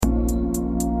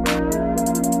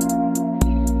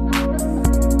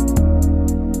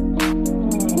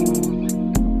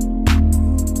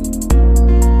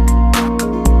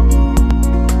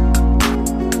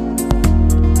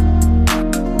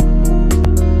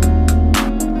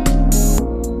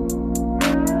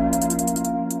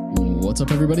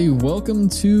What's up, everybody? Welcome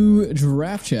to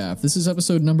Draft Chaff. This is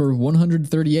episode number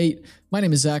 138. My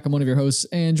name is Zach. I'm one of your hosts,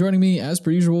 and joining me, as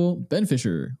per usual, Ben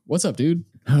Fisher. What's up, dude?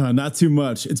 Not too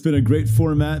much. It's been a great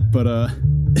format, but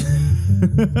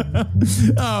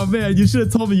oh man, you should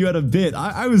have told me you had a bit.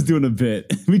 I was doing a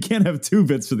bit. We can't have 2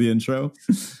 bits for the intro.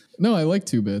 No, I like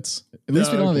 2 bits. At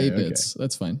least we don't have 8 bits.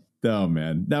 That's fine. Oh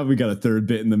man, now we got a 3rd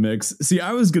bit in the mix. See,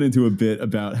 I was going to do a bit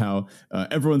about how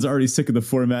everyone's already sick of the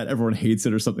format, everyone hates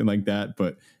it or something like that,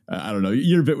 but I don't know.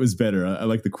 Your bit was better. I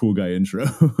like the cool guy intro.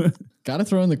 Gotta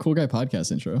throw in the cool guy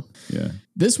podcast intro. Yeah.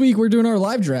 This week we're doing our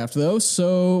live draft though,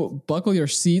 so buckle your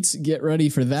seats, get ready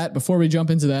for that. Before we jump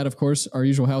into that, of course, our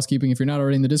usual housekeeping. If you're not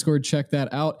already in the Discord, check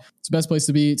that out. It's the best place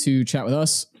to be to chat with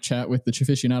us, chat with the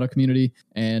Chafficionado community,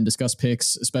 and discuss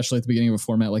picks, especially at the beginning of a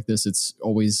format like this. It's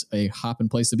always a hopping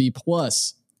place to be.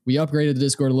 Plus, we upgraded the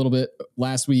Discord a little bit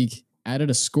last week, added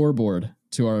a scoreboard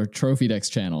to our Trophy Decks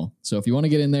channel. So if you want to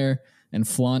get in there and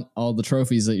flaunt all the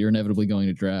trophies that you're inevitably going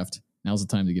to draft, now's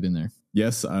the time to get in there.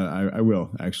 Yes, I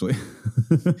will, actually.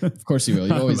 Of course you will.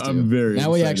 You always do. I'm very Now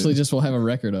excited. we actually just will have a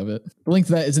record of it. The link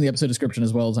to that is in the episode description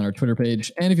as well as on our Twitter page.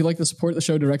 And if you'd like to support the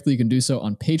show directly, you can do so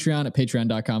on Patreon at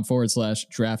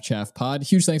patreon.com/draftchaffpod.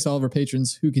 Huge thanks to all of our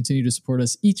patrons who continue to support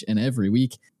us each and every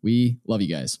week. We love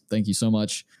you guys. Thank you so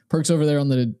much. Perks over there on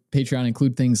the Patreon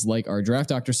include things like our Draft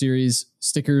Doctor series,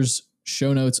 stickers,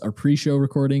 show notes, our pre-show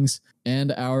recordings,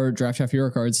 and our Draft Chaff hero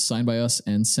cards signed by us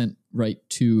and sent right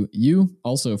to you.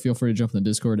 Also, feel free to jump in the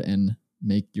Discord and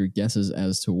make your guesses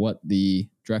as to what the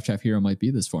Draft Chaff hero might be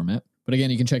this format. But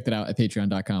again, you can check that out at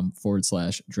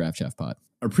patreon.com/draftchaffpod.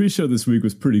 Our pre-show this week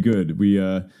was pretty good. We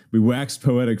waxed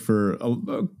poetic for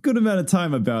a good amount of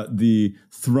time about the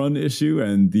Thrun issue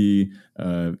and the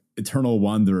Eternal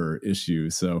Wanderer issue.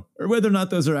 So, or whether or not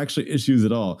those are actually issues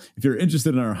at all. If you're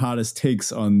interested in our hottest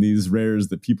takes on these rares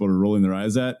that people are rolling their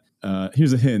eyes at,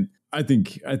 here's a hint. I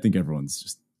think everyone's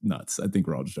just nuts. I think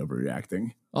we're all just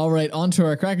overreacting. All right, on to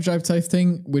our Cracker Drive type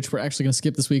thing, which we're actually going to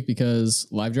skip this week because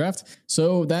live draft.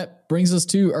 So that brings us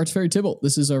to our Teferi Tibble.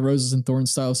 This is our Roses and Thorns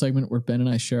style segment where Ben and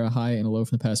I share a high and a low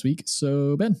from the past week.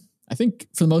 So Ben, I think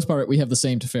for the most part we have the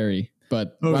same Teferi,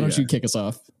 but why don't you kick us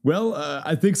off? Well,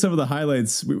 I think some of the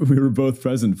highlights we were both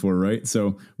present for, right?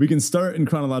 So we can start in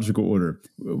chronological order.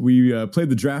 We played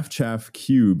the Draft Chaff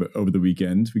Cube over the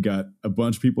weekend. We got a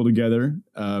bunch of people together.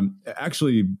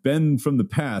 Actually, Ben from the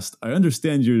past, I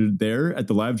understand you're there at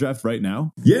the live draft right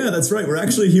now. Yeah, that's right. We're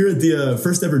actually here at the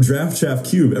first ever Draft Chaff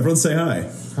Cube. Everyone say hi.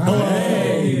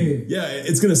 Hi. Yeah,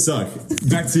 it's going to suck.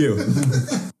 Back to you.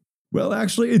 Well,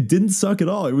 actually, it didn't suck at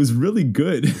all. It was really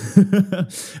good.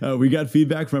 We got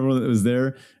feedback from everyone that was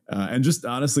there. And just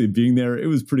honestly, being there, it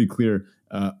was pretty clear.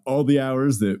 All the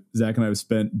hours that Zach and I have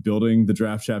spent building the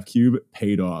Draft Chaff Cube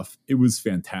paid off. It was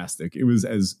fantastic. It was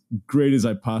as great as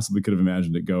I possibly could have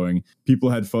imagined it going.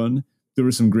 People had fun. There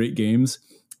were some great games.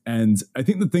 And I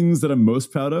think the things that I'm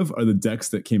most proud of are the decks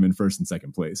that came in first and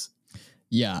second place.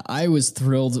 Yeah, I was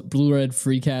thrilled. Blue-Red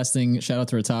Free Casting, shout out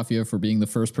to Ratafia for being the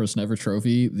first person ever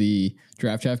trophy the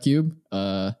Draft Chaff Cube.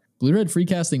 Blue-Red Free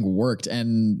Casting worked,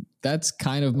 and that's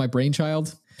kind of my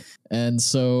brainchild. And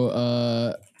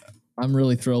so I'm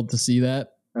really thrilled to see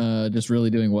that, just really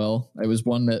doing well. It was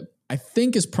one that I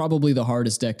think is probably the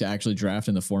hardest deck to actually draft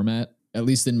in the format. At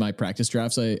least in my practice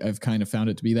drafts, I've kind of found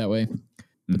it to be that way.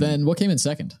 But then what came in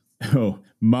second? Oh,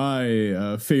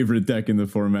 my favorite deck in the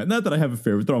format. Not that I have a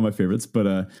favorite; they're all my favorites.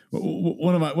 But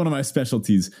one of my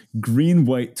specialties: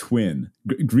 green-white twin,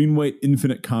 green-white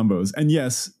infinite combos. And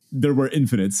yes, there were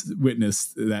infinites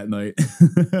witnessed that night,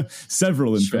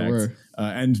 several in fact,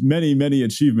 and many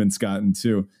achievements gotten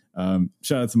too.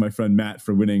 Shout out to my friend Matt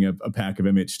for winning a pack of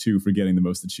MH2 for getting the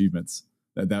most achievements.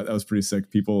 That was pretty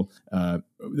sick. People,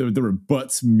 there were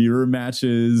butts mirror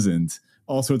matches and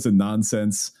all sorts of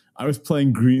nonsense. I was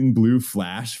playing green-blue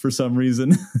Flash for some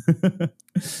reason,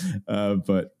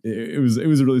 but it was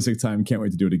a really sick time. Can't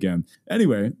wait to do it again.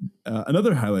 Anyway,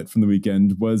 another highlight from the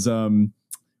weekend was,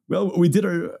 we did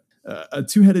a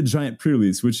 2-headed giant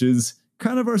pre-release, which is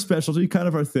kind of our specialty, kind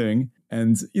of our thing.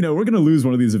 And, we're going to lose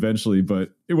one of these eventually, but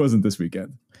it wasn't this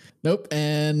weekend. Nope.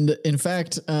 And in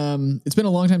fact, it's been a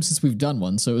long time since we've done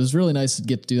one, so it was really nice to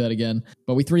get to do that again.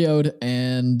 But we 3-0'd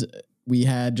and we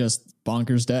had just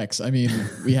bonkers decks. I mean,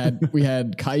 we had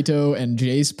Kaito and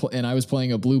Jace, and I was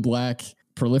playing a blue-black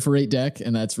proliferate deck,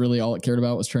 and that's really all it cared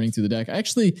about was turning through the deck. I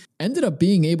actually ended up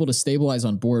being able to stabilize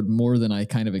on board more than I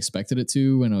kind of expected it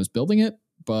to when I was building it,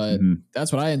 but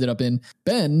that's what I ended up in.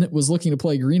 Ben was looking to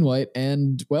play green-white,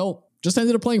 and, well, just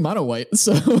ended up playing mono-white,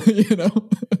 so, that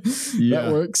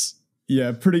works.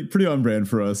 Yeah, pretty on brand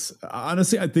for us.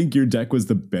 Honestly, I think your deck was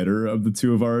the better of the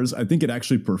two of ours. I think it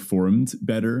actually performed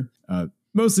better.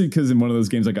 mostly because in one of those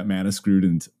games I got mana screwed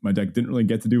and my deck didn't really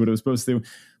get to do what it was supposed to do.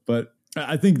 But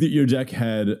I think that your deck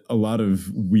had a lot of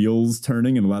wheels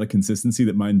turning and a lot of consistency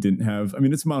that mine didn't have. I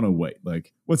mean, it's mono white.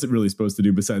 Like, what's it really supposed to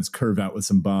do besides curve out with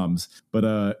some bombs?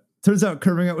 But turns out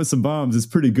curving out with some bombs is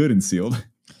pretty good in sealed.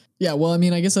 Yeah, well, I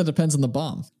mean, I guess that depends on the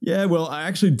bomb. Yeah, well, I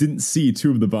actually didn't see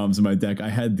two of the bombs in my deck. I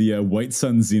had the White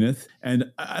Sun Zenith,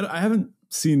 and I haven't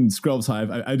seen Skrelv's Hive.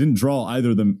 I didn't draw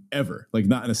either of them ever, like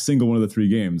not in a single one of the 3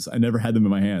 games. I never had them in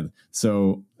my hand.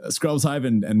 So Skrelv's Hive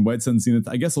and White Sun Zenith,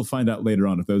 I guess we'll find out later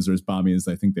on if those are as bomby as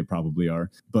I think they probably are.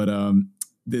 But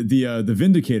the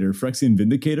Vindicator, Phyrexian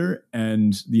Vindicator,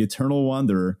 and the Eternal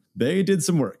Wanderer, they did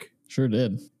some work. Sure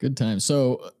did. Good time.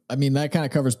 So, I mean, that kind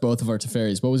of covers both of our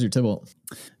Teferis. What was your Tybalt?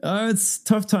 It's a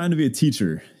tough time to be a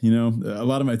teacher. You know, a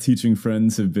lot of my teaching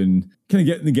friends have been kind of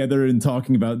getting together and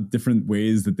talking about different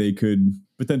ways that they could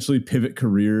potentially pivot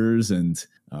careers. And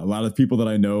a lot of people that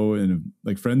I know and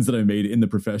like friends that I made in the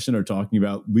profession are talking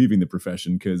about leaving the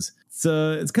profession because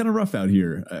it's kind of rough out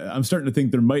here. I'm starting to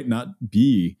think there might not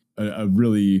be a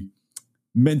really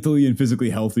mentally and physically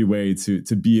healthy way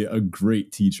to be a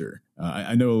great teacher.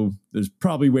 I know there's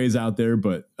probably ways out there,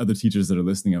 but other teachers that are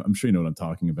listening, I'm sure you know what I'm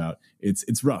talking about.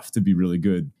 It's rough to be really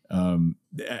good. And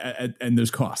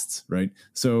there's costs, right?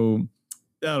 So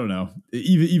I don't know.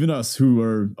 Even us who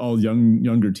are all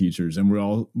younger teachers, and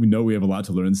we know we have a lot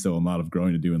to learn still, and a lot of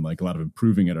growing to do, and like a lot of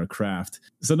improving at our craft.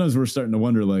 Sometimes we're starting to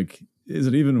wonder, like, is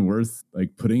it even worth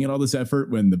like putting in all this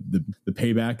effort when the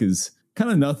payback is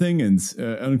kind of nothing? And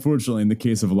unfortunately, in the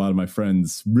case of a lot of my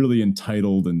friends, really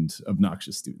entitled and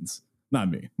obnoxious students. Not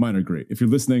me. Mine are great. If you're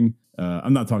listening,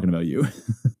 I'm not talking about you.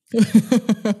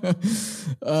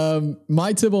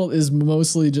 My Tybalt is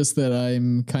mostly just that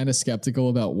I'm kind of skeptical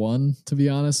about one, to be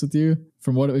honest with you.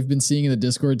 From what we've been seeing in the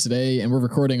Discord today, and we're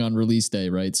recording on release day,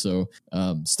 right? So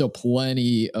still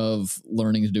plenty of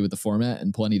learning to do with the format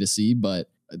and plenty to see. But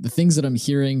the things that I'm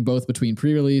hearing both between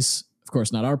pre-release, of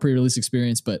course, not our pre-release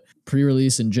experience, but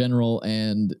pre-release in general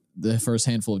and the first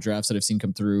handful of drafts that I've seen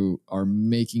come through are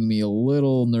making me a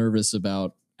little nervous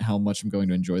about how much I'm going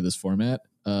to enjoy this format.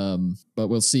 But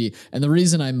we'll see. And the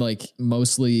reason I'm like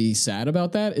mostly sad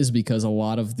about that is because a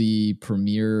lot of the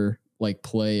premier like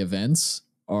play events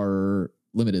are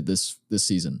limited this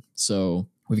season. So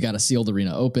we've got a sealed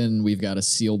arena open. We've got a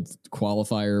sealed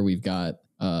qualifier. We've got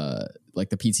like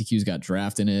the PTQ's got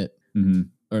draft in it. Mm-hmm.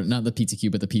 Or not the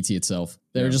PTQ, but the PT itself.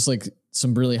 They're just like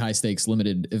some really high stakes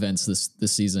limited events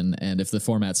this season. And if the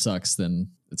format sucks, then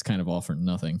it's kind of all for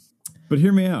nothing. But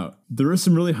hear me out. There are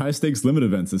some really high stakes limit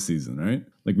events this season, right?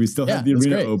 Like we still have the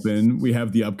arena open. We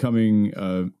have the upcoming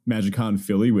MagicCon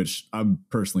Philly, which I'm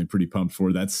personally pretty pumped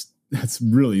for. That's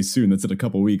really soon. That's in a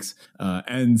couple weeks.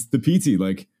 And the PT,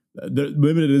 like the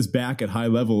limited is back at high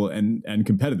level and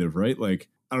competitive, right? Like,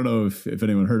 I don't know if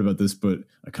anyone heard about this, but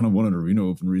I kind of won an arena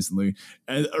open recently.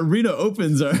 And arena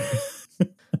opens are...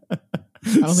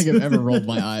 I don't think I've ever rolled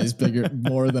my eyes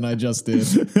more than I just did.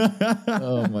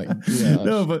 Oh my gosh.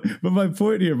 No, but my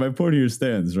point here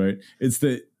stands, right? It's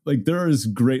that like there is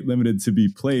great limited to be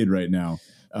played right now.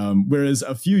 Whereas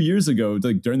a few years ago,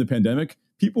 like during the pandemic,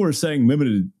 people were saying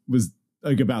limited was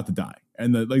like about to die.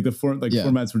 And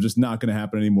formats were just not going to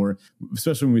happen anymore,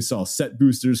 especially when we saw set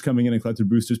boosters coming in and collector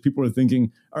boosters. People were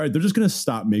thinking, all right, they're just going to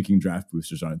stop making draft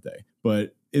boosters, aren't they?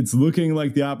 But it's looking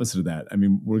like the opposite of that. I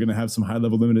mean, we're going to have some high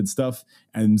level limited stuff,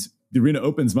 and the arena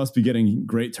opens must be getting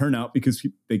great turnout because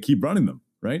they keep running them,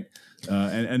 right?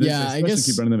 And I guess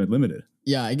keep running them at limited.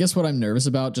 Yeah, I guess what I'm nervous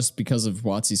about, just because of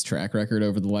WotC's track record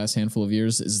over the last handful of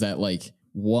years, is that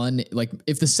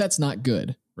if the set's not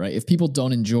good, right? If people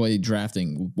don't enjoy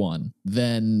drafting one,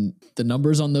 then the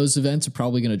numbers on those events are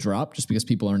probably going to drop just because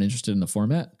people aren't interested in the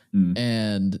format.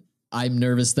 And I'm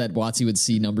nervous that WotC would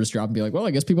see numbers drop and be like, well,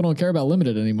 I guess people don't care about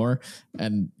limited anymore,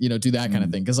 and do that kind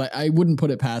of thing. Because I wouldn't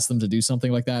put it past them to do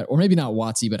something like that, or maybe not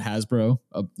WotC, but Hasbro,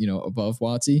 above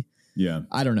WotC. Yeah,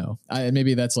 I don't know.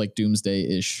 Maybe that's like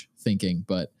doomsday-ish thinking,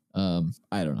 but I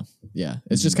don't know. Yeah,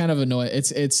 it's just kind of annoying.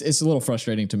 It's a little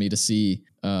frustrating to me to see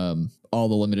all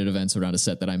the limited events around a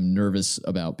set that I'm nervous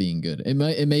about being good.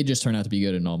 It may just turn out to be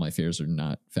good, and all my fears are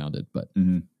not founded. But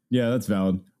yeah, that's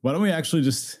valid. Why don't we actually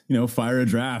just fire a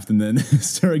draft and then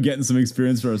start getting some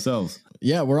experience for ourselves?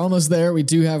 Yeah, we're almost there. We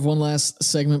do have one last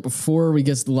segment before we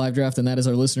get to the live draft, and that is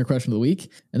our listener question of the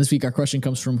week. And this week, our question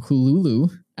comes from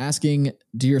Kululu, asking,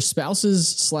 do your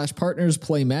spouses/partners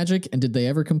play Magic, and did they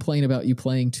ever complain about you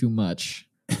playing too much?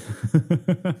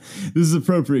 This is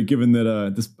appropriate given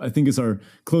that this, I think, is our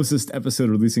closest episode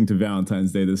releasing to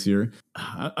Valentine's Day this year.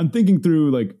 I'm thinking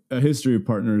through like a history of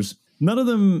partners. None of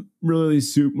them really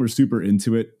were super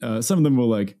into it. Some of them will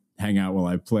like hang out while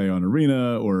I play on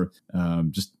Arena, or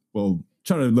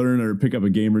try to learn or pick up a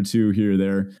game or two here or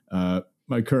there.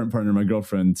 My current partner, my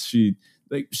girlfriend, she's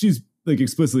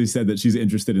explicitly said that she's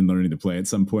interested in learning to play at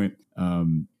some point.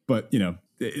 But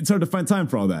it's hard to find time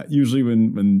for all that. Usually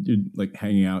when you're like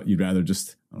hanging out, you'd rather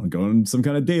just go on some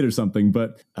kind of date or something.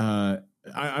 But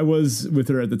I was with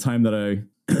her at the time that I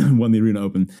won the Arena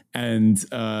Open. And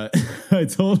I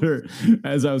told her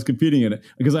as I was competing in it,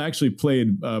 because I actually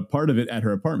played part of it at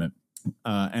her apartment.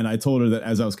 And I told her that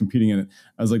as I was competing in it,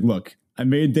 I was like, look, I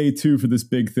made day 2 for this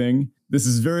big thing. This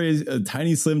is a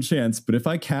tiny, slim chance. But if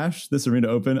I cash this Arena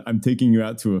Open, I'm taking you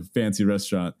out to a fancy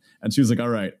restaurant. And she was like, all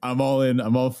right, I'm all in.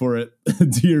 I'm all for it.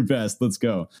 Do your best. Let's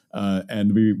go.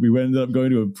 And we ended up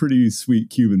going to a pretty sweet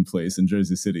Cuban place in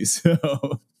Jersey City.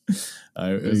 So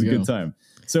it was a good time.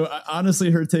 So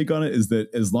honestly, her take on it is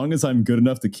that as long as I'm good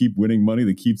enough to keep winning money,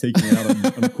 to keep taking me out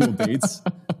on cool dates,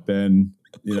 then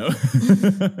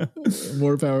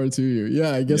more power to you.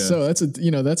 Yeah, I guess so.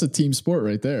 That's a team sport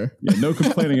right there. Yeah, no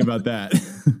complaining about that.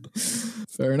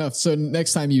 Fair enough. So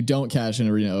next time you don't cash an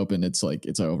Arena Open, it's like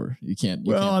it's over. You can't.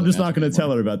 Well, I'm just not going to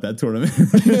tell her about that tournament.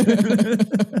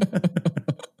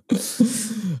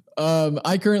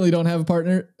 I currently don't have a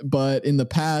partner, but in the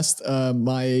past,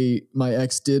 my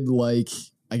ex did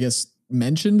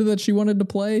mentioned that she wanted to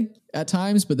play at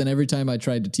times, but then every time I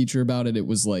tried to teach her about it, it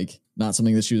was like not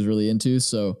something that she was really into.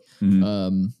 So,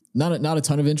 not a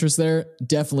ton of interest there.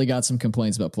 Definitely got some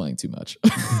complaints about playing too much.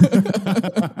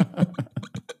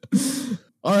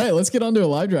 All right, let's get on to a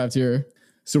live draft here.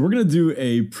 So we're going to do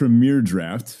a premier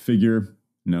draft. Figure,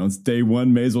 it's day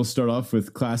 1. May as well start off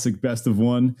with classic best of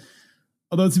 1.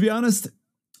 Although, to be honest,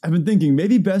 I've been thinking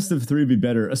maybe best of 3 would be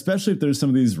better, especially if there's some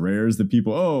of these rares that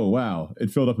people, oh, wow, it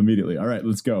filled up immediately. All right,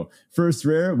 let's go. First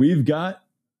rare, we've got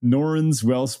Norin's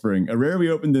Wellspring, a rare we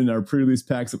opened in our pre-release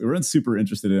packs that we weren't super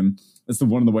interested in. That's the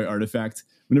one in the white artifact.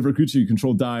 Whenever a creature you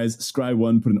control dies, scry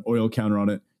 1, put an oil counter on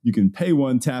it. You can pay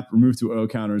 1, tap, remove 2 oil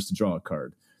counters to draw a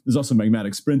card. There's also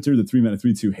Magmatic Sprinter, the 3-mana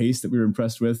 3/2 haste that we were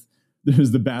impressed with.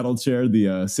 There's the Battle Chair, the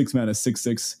 6-mana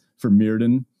 6/6 for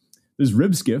Mirrodin. There's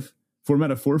Ribskiff,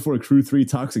 4-mana 4/4 crew 3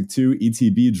 toxic 2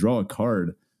 ETB, draw a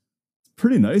card.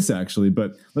 Pretty nice actually,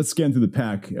 but let's scan through the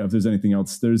pack if there's anything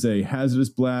else. There's a Hazardous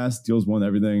Blast, deals 1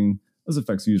 everything. Those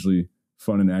effects are usually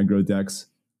fun in aggro decks.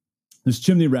 There's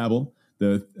Chimney Rabble,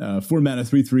 the 4-mana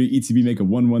 3/3 ETB, make a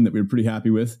 1/1 that we were pretty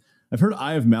happy with. I've heard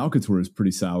Eye of Malcator is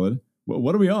pretty solid.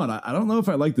 What are we on? I don't know if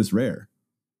I like this rare.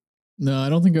 No, I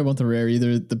don't think I want the rare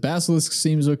either. The Basilisk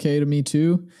seems okay to me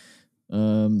too.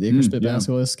 The Acre-Spit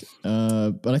Basilisk.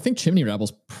 But I think Chimney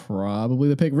Rabble's probably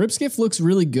the pick. Ripskiff looks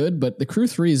really good, but the Crew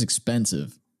 3 is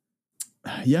expensive.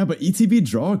 Yeah, but ETB,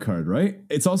 draw a card, right?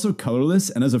 It's also colorless,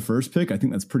 and as a first pick, I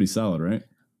think that's pretty solid, right?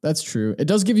 That's true. It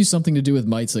does give you something to do with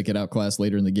mites that get outclassed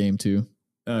later in the game too.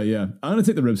 Yeah, I'm going to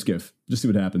take the Ribskiff. Just see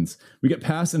what happens. We get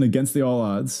past and against the all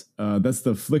odds. That's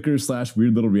the Flicker /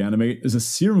 Weird Little Reanimate. There's a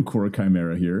Serum Core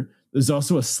Chimera here. There's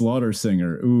also a Slaughter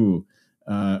Singer. Ooh.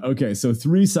 Okay, so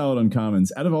 3 solid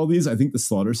uncommons. Out of all these, I think the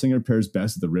Slaughter Singer pairs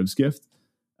best with the Ribskiff.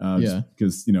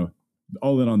 Because,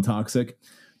 all in on Toxic.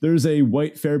 There's a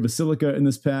White Fair Basilica in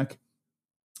this pack.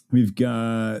 We've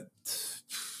got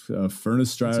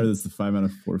Furnace Strider. That's the 5-mana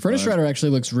 4/5. Furnace Strider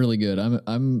actually looks really good.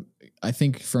 I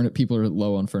think people are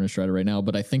low on Furnace Strider right now,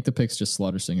 but I think the pick's just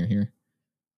Slaughter Singer here.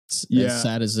 As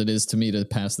sad as it is to me to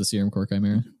pass the Serum Core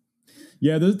Chimera.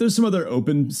 Yeah, there's some other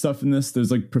open stuff in this.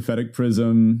 There's like Prophetic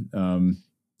Prism. I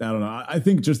don't know. I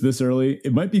think just this early,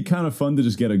 it might be kind of fun to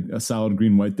just get a solid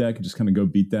green-white deck and just kind of go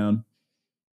beat down.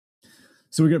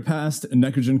 So we get past a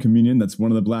Necrogen Communion. That's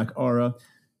one of the black aura.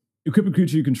 Equip a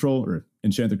creature you control, or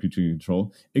enchant a creature you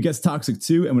control. It gets Toxic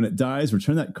 2, and when it dies,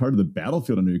 return that card to the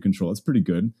battlefield under your control. That's pretty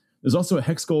good. There's also a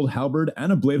Hexgold Halberd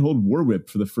and a Bladehold War Whip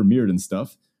for the Vermeered and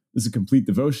stuff. This is a Complete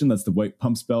Devotion. That's the white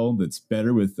pump spell that's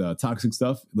better with toxic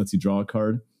stuff. It lets you draw a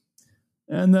card.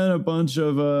 And then a bunch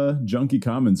of junky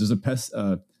commons. There's a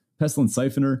Pestilent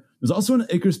Siphoner. There's also an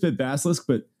Acre-Spit Basilisk,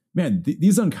 but man,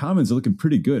 these uncommons are looking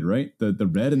pretty good, right? The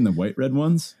red and the white-red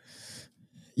ones.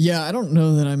 Yeah, I don't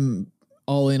know that I'm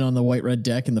all in on the white-red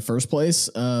deck in the first place.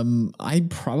 I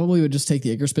probably would just take the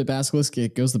Acre-Spit Basilisk.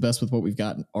 It goes the best with what we've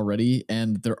got already,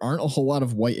 and there aren't a whole lot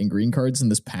of white and green cards in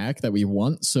this pack that we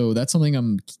want, so that's something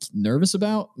I'm nervous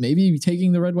about. Maybe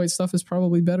taking the red-white stuff is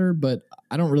probably better, but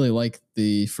I don't really like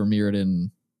the Vermeered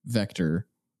Vector.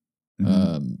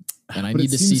 And I need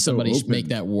to see somebody make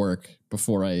that work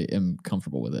before I am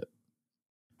comfortable with it.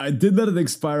 I did let it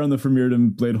expire on the Vermeered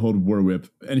Bladehold War Whip,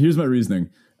 and here's my reasoning.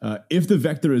 If the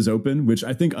Vector is open, which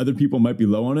I think other people might be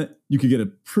low on it, you could get a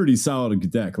pretty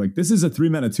solid deck. Like, this is a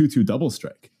 3-mana 2/2 double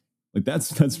strike. Like,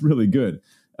 that's really good,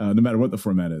 no matter what the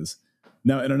format is.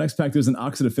 Now, in our next pack, there's an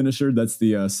Oxidative Finisher. That's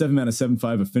the 7 mana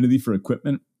 7/5 affinity for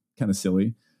equipment. Kind of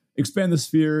silly. Expand the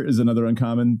Sphere is another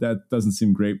uncommon. That doesn't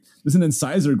seem great. There's an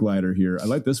Incisor Glider here. I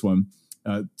like this one.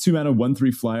 2 mana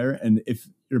 1/3 flyer. And if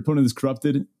your opponent is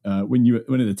corrupted, when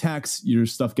it attacks, your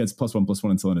stuff gets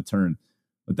 +1/+1 until end of turn.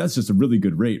 But that's just a really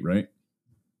good rate, right?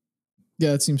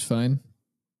 Yeah, that seems fine.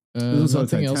 There's also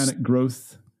Titanic else.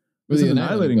 Growth. There's an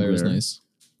Annihilating Glare. Nice.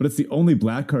 But it's the only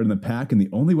black card in the pack and the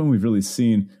only one we've really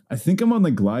seen. I think I'm on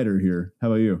the Glider here. How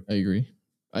about you? I agree.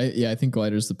 I think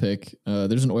Glider's the pick.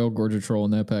 There's an Oil Gorger Troll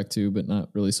in that pack too, but not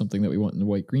really something that we want in the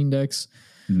white-green decks.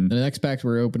 Mm-hmm. And the next pack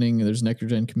we're opening, there's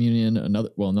Necrogen Communion, another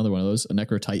one of those, a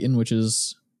Necro Titan, which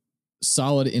is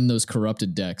solid in those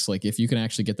corrupted decks. Like if you can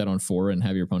actually get that on 4 and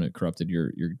have your opponent corrupted,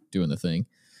 you're doing the thing.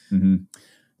 Mm-hmm.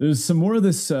 There's some more of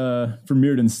this for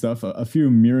Mirrodin stuff. A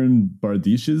few Mirrodin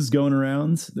Bardishes going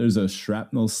around. There's a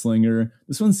Shrapnel Slinger.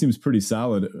 This one seems pretty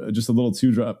solid. Just a little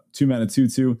 2-drop, 2 mana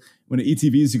 2/2. When it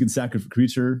ETBs, you can sack a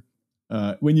creature.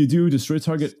 When you do, destroy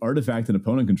target artifact and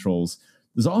opponent controls.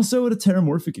 There's also a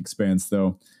Terramorphic Expanse,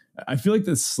 though. I feel like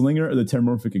the Slinger or the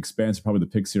Terramorphic Expanse are probably the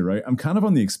picks here, right? I'm kind of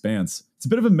on the Expanse. It's a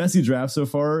bit of a messy draft so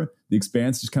far. The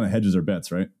Expanse just kind of hedges our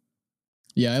bets, right?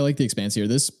 Yeah, I like the Expanse here.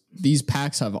 These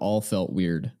packs have all felt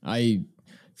weird. I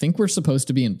think we're supposed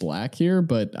to be in black here,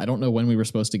 but I don't know when we were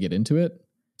supposed to get into it.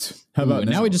 How about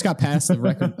now? We just got past the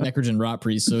Necrogen Rot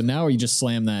Priest, so now we just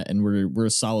slam that, and we're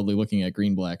solidly looking at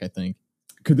green-black, I think.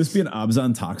 Could this be an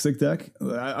Abzan Toxic deck?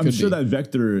 I'm sure that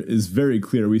vector is very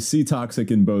clear. We see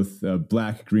Toxic in both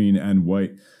black, green, and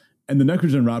white. And the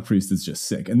Necrogen Rot Priest is just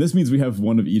sick. And this means we have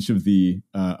one of each of the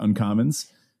uncommons.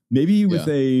 Maybe with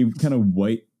a kind of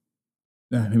white,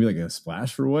 maybe like a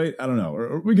splash for white. I don't know.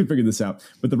 Or we could figure this out.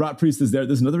 But the Rot Priest is there.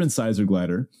 There's another Incisor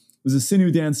Glider. There's a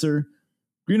Sinew Dancer.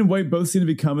 Green and white both seem to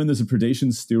be coming. There's a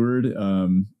Predation Steward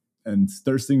and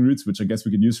Thirsting Roots, which I guess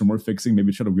we could use for more fixing.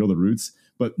 Maybe try to wheel the roots.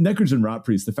 But Necrogen Rot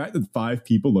Priest, the fact that 5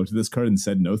 people looked at this card and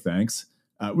said no thanks,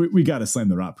 we got to slam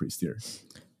the Rot Priest here.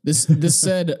 This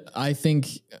said, I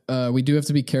think we do have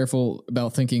to be careful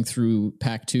about thinking through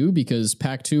pack 2, because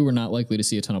pack 2, we're not likely to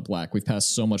see a ton of black. We've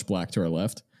passed so much black to our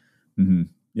left. Mm-hmm.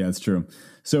 Yeah, that's true.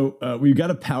 So we've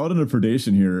got a Paladin of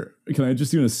Predation here. Can I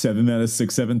just do a 7 mana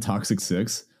 6/7 Toxic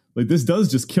 6? Like this does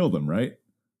just kill them, right?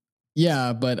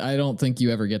 Yeah, but I don't think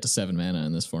you ever get to 7 mana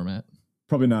in this format.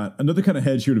 Probably not. Another kind of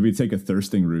hedge here would be take a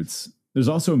Thirsting Roots. There's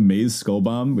also a Maze Skull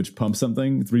Bomb, which pumps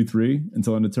something 3/3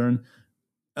 until end of turn.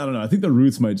 I don't know. I think the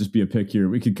Roots might just be a pick here.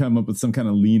 We could come up with some kind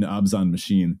of lean Abzan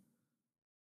machine.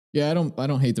 Yeah, I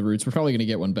don't hate the Roots. We're probably going to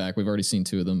get one back. We've already seen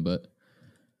 2 of them, but.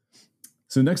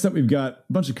 So next up, we've got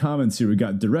a bunch of comments here. We've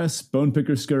got Duress,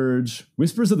 Bonepicker Scourge,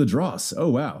 Whispers of the Dross. Oh,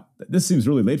 wow. This seems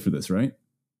really late for this, right?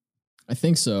 I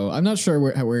think so. I'm not sure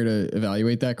where to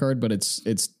evaluate that card, but it's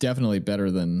definitely better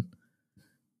than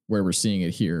where we're seeing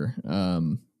it here.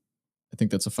 I think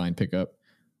that's a fine pickup.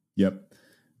 Yep.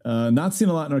 Not seeing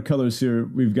a lot in our colors here.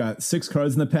 We've got 6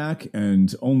 cards in the pack,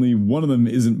 and only one of them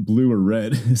isn't blue or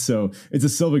red. So it's a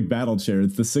Sylvic Battle Chair.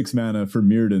 It's the 6 mana for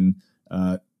Mirrodin.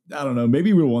 I don't know.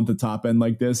 Maybe we'll want the top end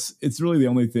like this. It's really the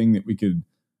only thing that we could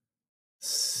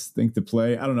think to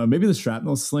play. I don't know. Maybe the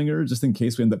Shrapnel Slinger, just in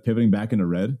case we end up pivoting back into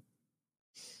red.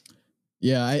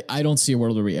 Yeah, I don't see a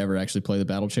world where we ever actually play the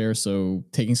Battle Chair. So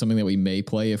taking something that we may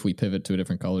play if we pivot to a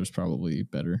different color is probably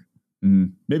better.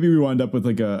 Mm. Maybe we wind up with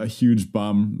like a huge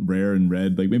bomb rare in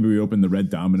red. Like maybe we open the red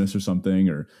Dominus or something,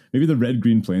 or maybe the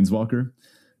red-green Planeswalker.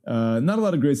 Not a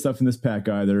lot of great stuff in this pack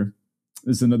either.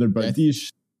 There's another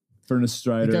Bardiche. Furnace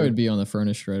Strider. I think I would be on the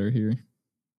Furnace Strider here.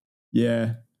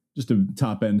 Yeah, just a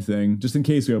top end thing, just in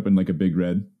case we open like a big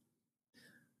red.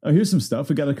 Here's some stuff.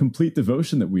 We got a Complete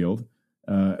Devotion that wheeled,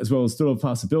 as well as Thrill of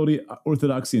Possibility,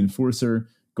 Orthodoxy Enforcer,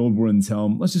 Gold Warren's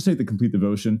Helm. Let's just take the Complete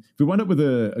Devotion. If we wind up with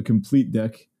a complete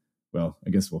deck, well, I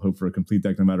guess we'll hope for a complete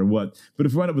deck no matter what. But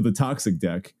if we wind up with a Toxic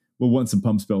deck, we'll want some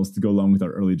pump spells to go along with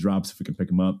our early drops if we can pick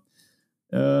them up.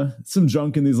 Some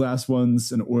junk in these last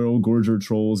ones. An Oil Gorger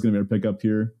Troll is going to be our pickup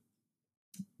here.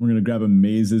 We're going to grab a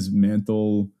Maze's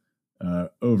Mantle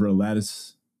over a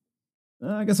Lattice.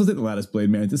 I guess I'll take the Lattice Blade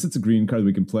Mantis. It's a green card that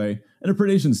we can play. And a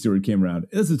Predation Steward came around.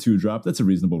 It's a 2-drop. That's a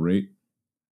reasonable rate.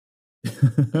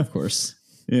 Of course.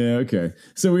 Yeah, okay.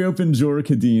 So we opened Jor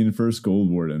Kadeen, first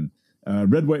Gold Warden.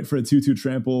 Red-white for a 2/2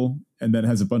 trample, and then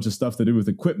has a bunch of stuff to do with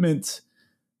equipment.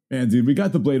 Man, dude, we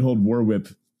got the Bladehold War Whip.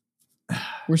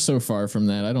 We're so far from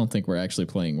that. I don't think we're actually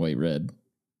playing white-red.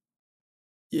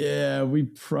 Yeah, we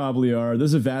probably are.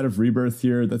 There's a Vat of Rebirth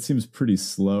here. That seems pretty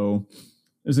slow.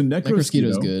 There's a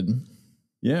Necrosquito's good.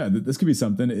 Yeah, this could be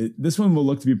something. This one will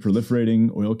look to be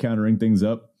proliferating, oil countering things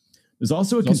up. There's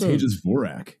also a Contagious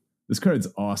Vorak. This card's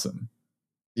awesome.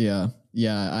 Yeah.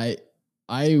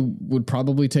 I would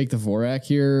probably take the Vorak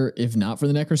here, if not for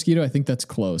the Necrosquito. I think that's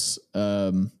close.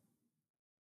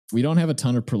 We don't have a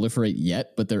ton of Proliferate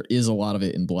yet, but there is a lot of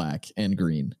it in black and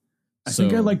green. I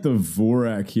think I like the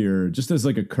Vorak here, just as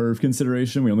like a curve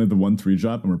consideration. We only have the 1/3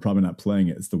 drop, and we're probably not playing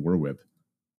it. It's the War Whip.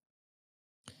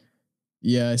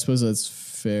 Yeah, I suppose that's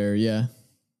fair. Yeah.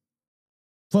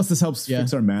 Plus, this helps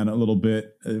fix our mana a little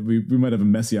bit. We might have a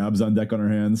messy Abzan deck on our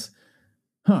hands.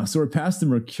 So we're past the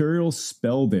Mercurial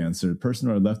Spell Dancer. The person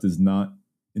on our left is not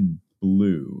in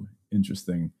blue.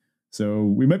 Interesting. So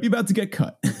we might be about to get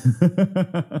cut.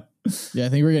 Yeah, I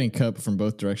think we're getting cut from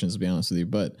both directions, to be honest with you.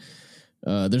 But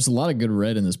there's a lot of good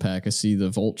red in this pack. I see the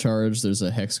Volt Charge. There's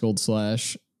a Hexgold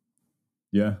Slash.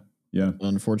 Yeah.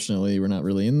 Unfortunately, we're not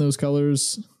really in those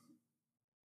colors.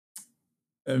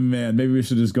 Man, maybe we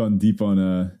should have just gone deep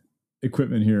on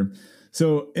equipment here.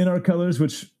 So in our colors,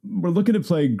 which we're looking to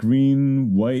play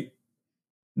green, white.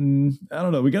 I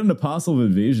don't know. We got an Apostle of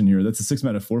Evasion here. That's a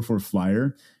 6-mana 4/4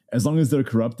 flyer. As long as they're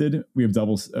corrupted, we have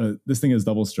double. This thing has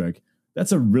double strike.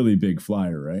 That's a really big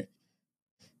flyer, right?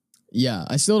 Yeah,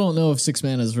 I still don't know if 6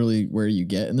 mana is really where you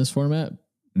get in this format.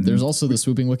 Mm-hmm. There's also the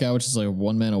Swooping Lookout, which is like a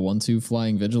 1 mana 1/2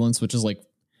 flying vigilance, which is like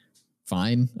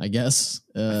fine, I guess.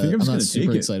 I'm not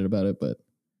super excited about it, but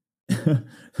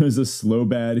there's a slow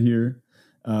bad here.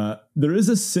 There is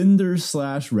a Cinder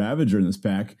 / Ravager in this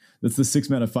pack. That's the 6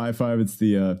 mana 5/5. It's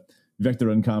the Vector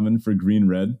Uncommon for green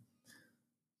red.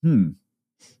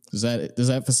 Does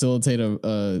that facilitate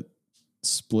a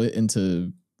split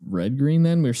into red green?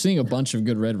 Then we're seeing a bunch of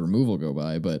good red removal go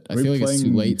by, but I feel like it's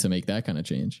too late to make that kind of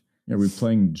change. Yeah, we're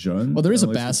playing Jund. Well, there is a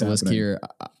Basilisk here.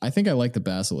 I think I like the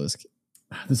Basilisk.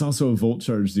 There's also a Volt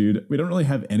Charge, dude. We don't really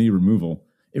have any removal.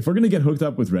 If we're going to get hooked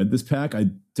up with red this pack,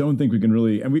 I don't think we can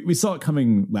really... And we saw it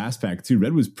coming last pack, too.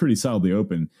 Red was pretty solidly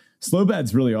open.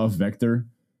 Slowbad's really off Vector.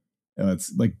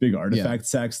 It's like big artifact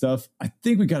sack stuff. I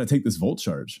think we got to take this Volt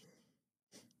Charge.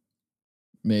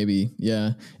 Maybe,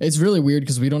 yeah. It's really weird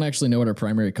because we don't actually know what our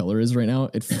primary color is right now.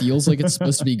 It feels like it's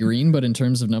supposed to be green, but in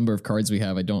terms of number of cards we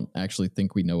have, I don't actually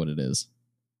think we know what it is.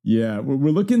 Yeah,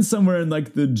 we're looking somewhere in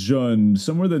like the Jund,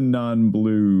 somewhere the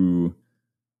non-blue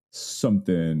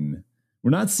something.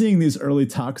 We're not seeing these early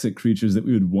toxic creatures that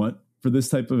we would want for this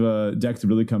type of deck to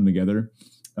really come together.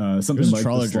 Something There's like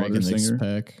Trawler the Slaughter Dragon Singer.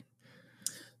 pack.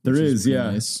 There is,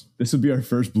 yeah. Nice. This would be our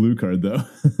first blue card, though.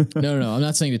 No. I'm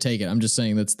not saying to take it. I'm just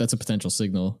saying that's a potential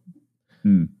signal.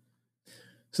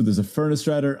 So there's a Furnace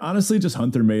Strider. Honestly, just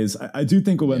Hunter Maze. I do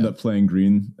think we'll end up playing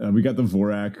green. We got the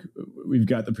Vorak. We've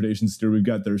got the Predation Stir. We've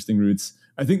got Thirsting Roots.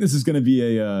 I think this is going to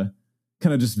be a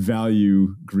kind of just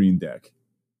value green deck.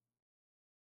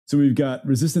 So we've got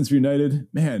Resistance Reunited.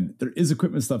 Man, there is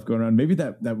equipment stuff going on. Maybe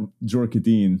that Jor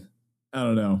Kadeen. I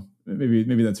don't know.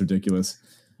 Maybe that's ridiculous.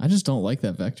 I just don't like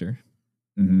that Vector.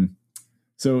 Mm-hmm.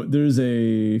 So there's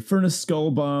a Furnace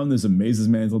Skull Bomb. There's a Maze's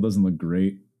Mantle. Doesn't look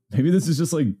great. Maybe this is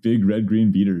just like big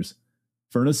red-green beaters.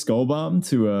 Furnace Skull Bomb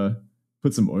to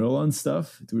put some oil on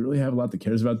stuff. Do we really have a lot that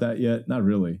cares about that yet? Not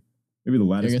really. Maybe the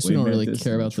Lattice. I guess we don't really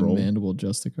care about the Mandible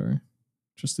Justicar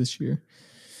just this year.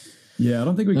 Yeah, I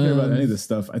don't think we care about any of this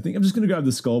stuff. I think I'm just going to grab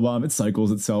the Skull Bomb. It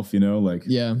cycles itself, like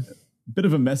yeah. A bit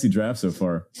of a messy draft so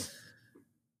far.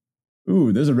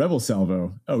 Ooh, there's a Rebel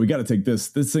Salvo. Oh, we got to take this.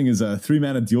 This thing is a 3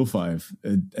 mana deal 5,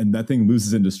 and that thing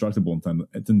loses indestructible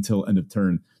until end of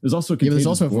turn. There's also there's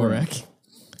also a Vorak.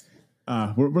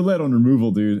 We're led on removal,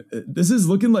 dude. This is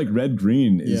looking like red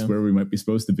green is where we might be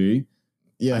supposed to be.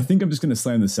 Yeah, I think I'm just going to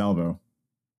slam the Salvo.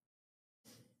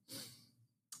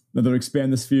 Another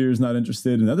Expand the Sphere is not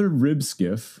interested. Another Rib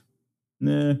Skiff.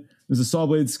 Nah. There's a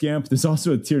Sawblade Scamp. There's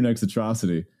also a Tyranix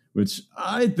Atrocity, which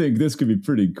I think this could be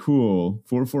pretty cool.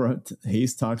 4/4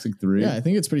 haste, toxic 3. Yeah, I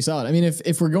think it's pretty solid. I mean,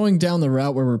 if we're going down the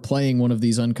route where we're playing one of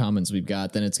these uncommons we've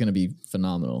got, then it's going to be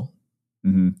phenomenal.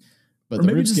 Mm-hmm. But or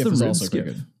the Rib Skiff is also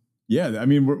pretty good. Yeah, I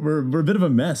mean, we're a bit of a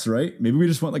mess, right? Maybe we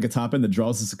just want like a top end that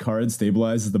draws us a card,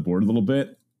 stabilizes the board a little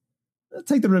bit.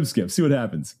 Take the Rib Skiff, see what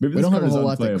happens. Maybe we don't have a whole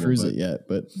lot that cruise it yet,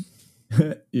 but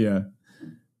yeah.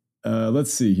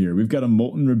 Let's see here. We've got a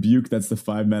Molten Rebuke. That's the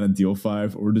 5 mana deal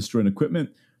 5 or destroy an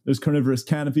equipment. There's Carnivorous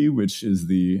Canopy, which is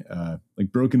the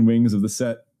like broken wings of the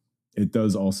set. It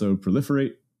does also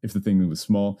proliferate if the thing was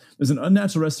small. There's an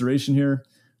Unnatural Restoration here.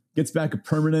 Gets back a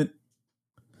permanent.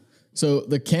 So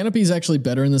the Canopy is actually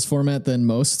better in this format than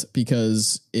most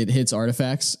because it hits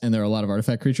artifacts, and there are a lot of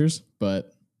artifact creatures,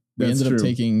 but we ended up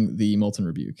taking the Molten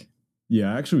Rebuke.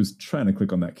 Yeah, I actually was trying to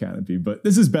click on that Canopy, but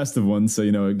this is best of one, so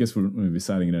I guess we're going to be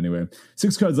deciding it anyway.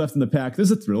 6 cards left in the pack. There's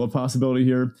a Thriller possibility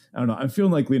here. I don't know. I'm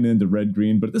feeling like leaning into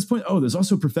red-green, but at this point, there's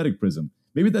also Prophetic Prism.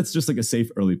 Maybe that's just like a safe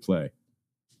early play.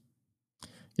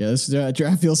 Yeah, this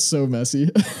draft feels so messy.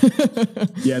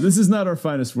 Yeah, this is not our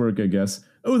finest work, I guess.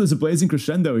 Oh, there's a Blazing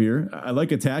Crescendo here. I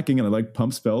like attacking and I like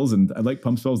pump spells, and I like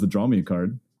pump spells that draw me a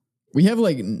card. We have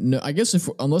like no. I guess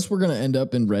unless we're gonna end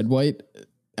up in red white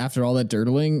after all that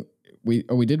dirtling,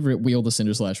 we did wield the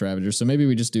Cinder Slash Ravager, so maybe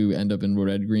we just do end up in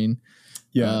red green.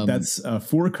 Yeah, that's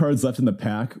 4 cards left in the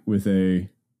pack with a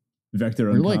Vector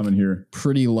uncommon here.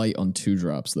 Pretty light on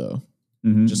 2-drops though.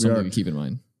 Just something to keep in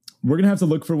mind. We're going to have to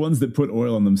look for ones that put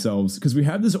oil on themselves because we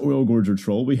have this Oil Gorger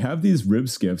Troll. We have these Rib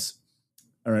Skiffs.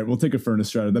 All right, we'll take a Furnace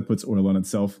Strider that puts oil on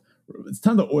itself. It's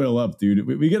time to oil up, dude.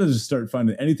 We got to just start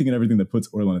finding anything and everything that puts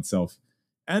oil on itself.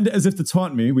 And as if to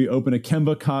taunt me, we open a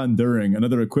Kemba Ka Enduring,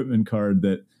 another equipment card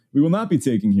that we will not be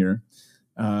taking here.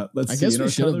 Let's see. I guess we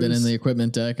should have been in the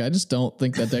equipment deck. I just don't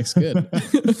think that deck's good.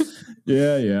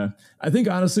 Yeah. I think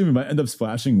honestly we might end up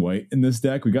splashing white in this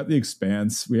deck. We got the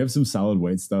Expanse. We have some solid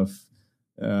white stuff.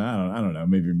 I don't know.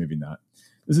 Maybe not.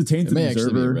 There's a Tainted Observer.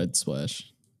 Actually be a red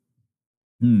splash.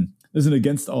 There's an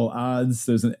Against All Odds.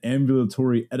 There's an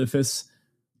Ambulatory Edifice.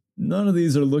 None of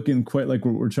these are looking quite like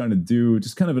what we're trying to do.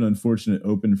 Just kind of an unfortunate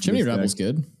open for Chimney Rabble's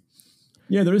good.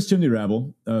 Yeah, there is Chimney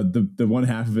Rabble. The one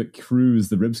half of it crews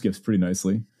the Rib Skiffs pretty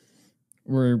nicely.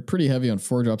 We're pretty heavy on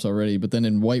 4-drops already, but then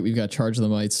in white we've got Charge of the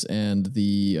Mites and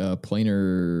the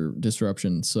Planar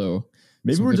Disruption. So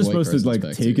maybe we're just supposed to like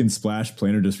take and splash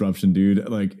Planar Disruption, dude.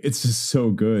 Like it's just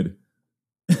so good.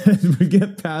 We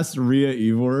get past Rhea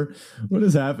Evor. What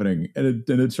is happening? And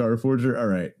a Charforger. All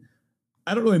right.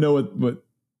 I don't really know I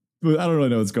don't really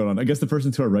know what's going on. I guess the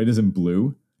person to our right is in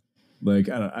blue. Like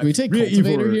I don't. Do we take Rhea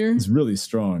Cultivator Evor here? Is really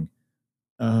strong.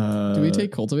 Do we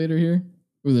take Cultivator here?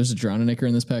 Ooh, there's a Drowning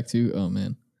in this pack too. Oh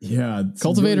man. Yeah.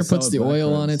 Cultivator really puts the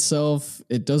oil on itself.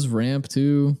 It does ramp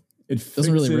too. It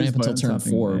doesn't really ramp until turn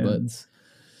 4, but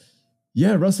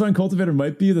yeah, Rustvine Cultivator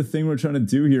might be the thing we're trying to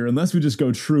do here, unless we just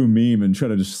go true meme and try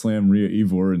to just slam Rhea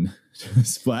Evor and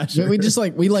splash her.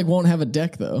 We won't have a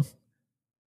deck though.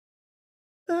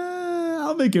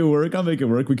 I'll make it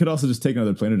work. We could also just take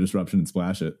another Planar Disruption and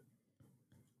splash it.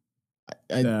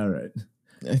 All right.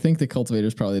 I think the Cultivator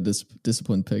is probably a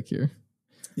disciplined pick here.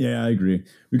 Yeah, I agree.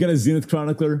 We've got a Zenith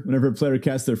Chronicler. Whenever a player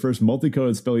casts their first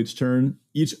multicolored spell each turn,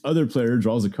 each other player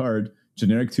draws a card.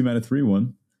 Generic 2-mana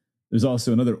 3/1. There's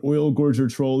also another Oil Gorger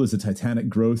Troll. There's a Titanic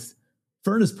Growth.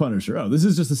 Furnace Punisher. Oh, this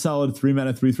is just a solid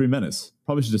 3-mana 3/3 menace.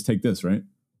 Probably should just take this, right?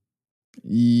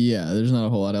 Yeah, there's not a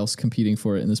whole lot else competing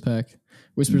for it in this pack.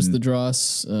 Whispers of the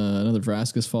Dross, another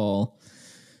Vraska's Fall,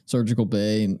 Surgical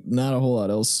Bay. Not a whole lot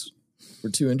else we're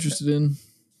too interested in.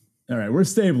 All right, we're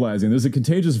stabilizing. There's a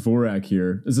Contagious Vorak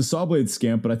here. There's a Sawblade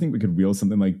Scamp, but I think we could wheel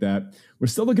something like that. We're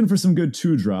still looking for some good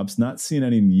 2-drops. Not seeing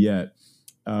any yet.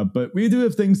 But we do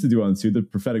have things to do on 2. The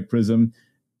Prophetic Prism.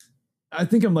 I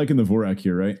think I'm liking the Vorak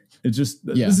here, right? This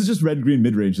is just red-green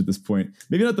mid-range at this point.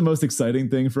 Maybe not the most exciting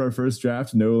thing for our first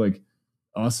draft. No, like,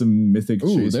 awesome mythic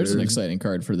chaser. There's an exciting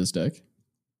card for this deck.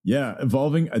 Yeah,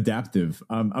 Evolving Adaptive.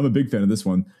 I'm a big fan of this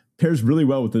one. Pairs really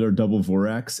well with our double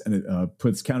Voraks, and it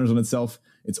puts counters on itself.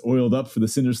 It's oiled up for the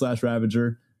Cinder Slash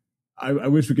Ravager. I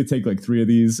wish we could take like 3 of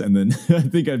these, and then I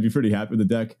think I'd be pretty happy with the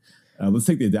deck. Let's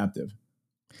take the Adaptive.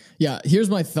 Yeah, here's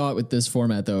my thought with this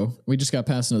format, though. We just got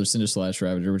past another Cinder Slash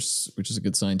Ravager, which is a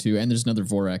good sign, too. And there's another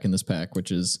Vorak in this pack,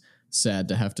 which is sad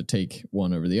to have to take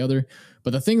one over the other.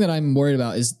 But the thing that I'm worried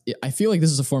about is I feel like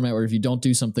this is a format where if you don't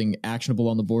do something actionable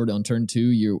on the board on turn 2,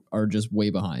 you are just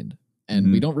way behind.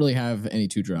 And we don't really have any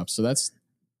 2-drops. So that's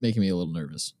making me a little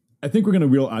nervous. I think we're going to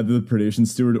wheel either the Predation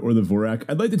Steward or the Vorak.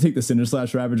 I'd like to take the Cinder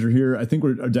Slash Ravager here. I think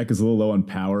our deck is a little low on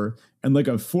power. And like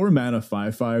a 4-mana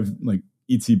 5/5, like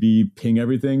ETB, ping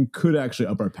everything, could actually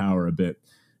up our power a bit.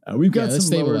 We've got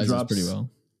some lower drops. Pretty well.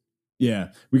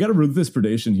 Yeah, we got a Ruthless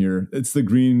Predation here. It's the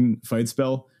green fight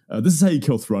spell. This is how you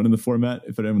kill Thrun in the format,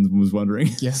 if anyone was wondering.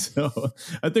 Yeah. So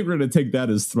I think we're going to take that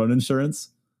as Thrun insurance.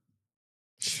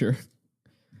 Sure.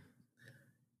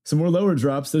 Some more lower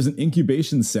drops. There's an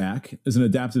Incubation Sac. There's an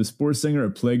Adaptive Spore Singer, a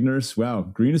Plague Nurse. Wow,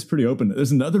 green is pretty open.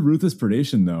 There's another Ruthless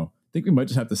Predation, though. I think we might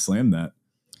just have to slam that.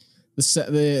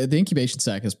 The Incubation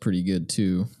Sac is pretty good,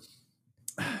 too.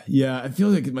 Yeah, I feel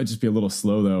like it might just be a little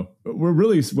slow, though. But we're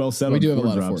really well set on 4 drops. We do have a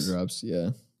lot of 4 drops, yeah.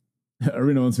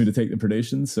 Arena wants me to take the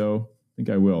Predation, so I think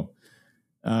I will.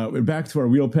 We're back to our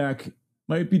wheel pack.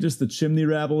 Might be just the Chimney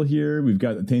Rabble here. We've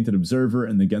got the Tainted Observer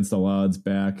and the Against All Odds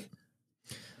back.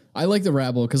 I like the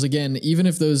Rabble because, again, even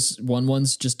if those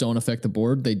 1/1s just don't affect the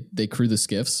board, they crew the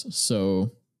skiffs,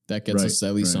 so that gets us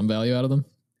at least some value out of them.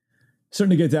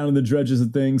 Starting to get down to the dredges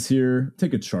of things here.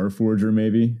 Take a Charforger,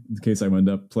 maybe, in case I end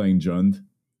up playing Jund.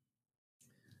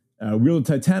 Wheel of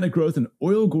Titanic Growth and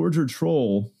Oil Gorger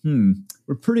Troll.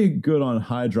 We're pretty good on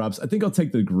high drops. I think I'll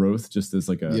take the Growth just as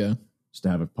like a just to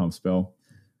have a pump spell.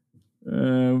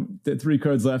 3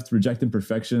 cards left. Reject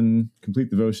Imperfection, Complete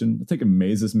Devotion. I'll take a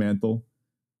Maze's Mantle.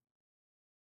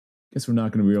 Guess we're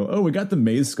not going to wheel. Oh, we got the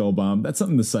Maze Skull Bomb. That's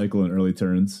something to cycle in early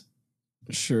turns.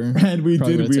 Sure. And we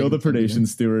did wheel the Predation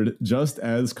Steward just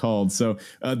as called. So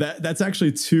that's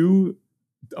actually 2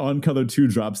 on color 2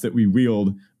 drops that we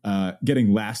wheeled,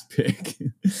 getting last pick.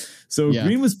 So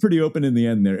green was pretty open in the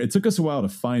end there. It took us a while to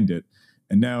find it.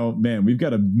 And now, man, we've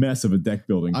got a mess of a deck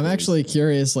building. I'm actually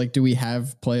curious, like, do we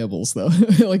have playables though?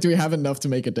 Like, do we have enough to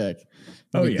make a deck?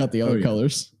 Cut the other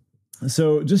colors.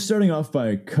 So just starting off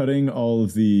by cutting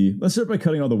let's start by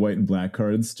cutting all the white and black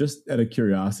cards, just out of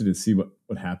curiosity to see what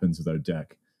happens with our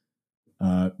deck.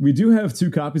 We do have 2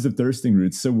 copies of Thirsting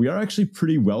Roots, so we are actually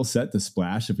pretty well set to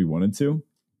splash if we wanted to.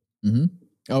 Mm-hmm.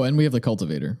 Oh, and we have the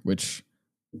Cultivator, which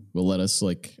will let us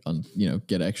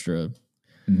get extra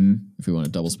if we want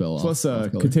to double spell off. Plus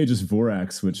Contagious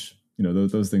Vorax, which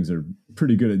those things are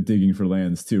pretty good at digging for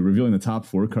lands too, revealing the top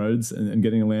 4 cards and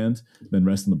getting a land, then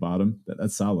rest on the bottom.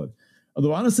 That's solid.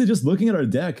 Although honestly, just looking at our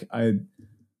deck, I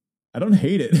don't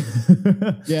hate it.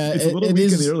 Yeah, it's a little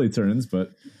weak in the early turns,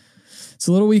 but it's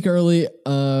a little weak early.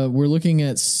 We're looking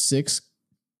at 6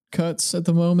 cuts at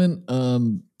the moment.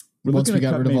 Once we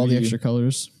got rid of all the extra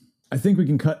colors, I think we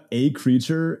can cut a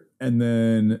creature and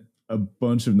then a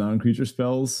bunch of non-creature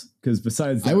spells. Because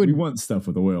besides that, we want stuff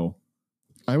with oil.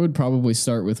 I would probably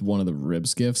start with one of the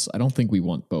Ribs gifts. I don't think we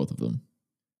want both of them.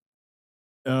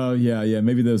 Oh yeah.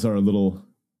 Maybe those are a little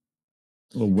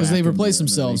because they replace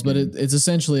themselves, but it's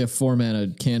essentially a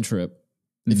 4-mana cantrip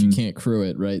if you can't crew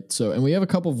it, right? So, and we have a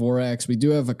couple of Vorax. We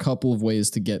do have a couple of ways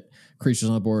to get creatures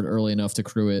on the board early enough to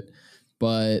crew it,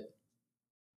 but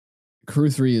crew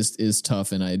 3 is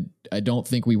tough, and I don't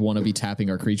think we want to be tapping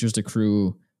our creatures to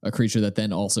crew a creature that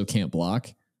then also can't block.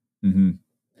 Mm-hmm.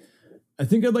 I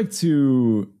think I'd like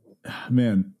to.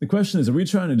 Man, the question is: are we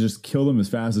trying to just kill them as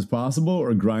fast as possible,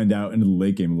 or grind out into the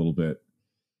late game a little bit?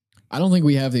 I don't think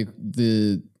we have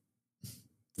the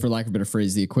for lack of a better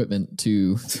phrase, the equipment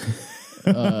to.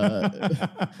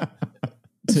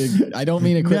 I don't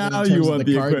mean equipment. Now in terms you want of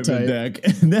the equipment type.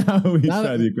 deck. Now we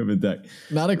try the equipment deck.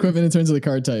 Not equipment in terms of the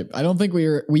card type. I don't think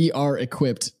we are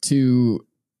equipped to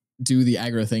do the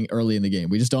aggro thing early in the game.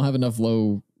 We just don't have enough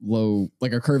low.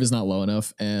 Like our curve is not low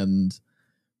enough, and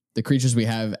the creatures we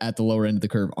have at the lower end of the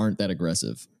curve aren't that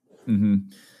aggressive. Mm-hmm.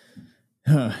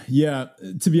 Yeah,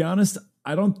 to be honest,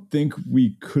 I don't think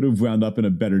we could have wound up in a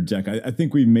better deck. I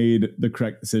think we made the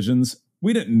correct decisions.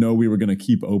 We didn't know we were going to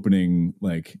keep opening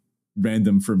like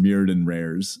random for Mirrodin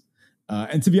rares.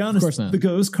 And to be honest,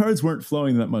 those cards weren't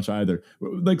flowing that much either.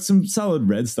 Like some solid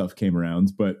red stuff came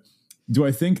around, but do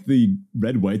I think the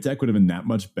red-white deck would have been that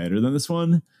much better than this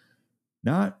one?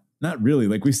 Not really.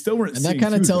 Like we still weren't. And that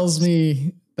kind of tells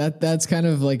me that's kind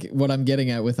of like what I'm getting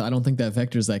at with, I don't think that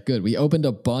vector is that good. We opened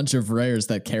a bunch of rares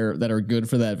that are good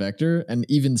for that vector. And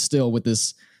even still with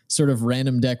this sort of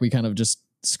random deck we kind of just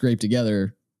scraped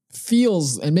together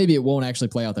feels, and maybe it won't actually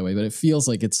play out that way, but it feels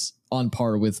like it's on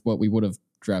par with what we would have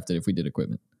drafted if we did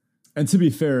equipment. And to be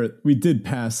fair, we did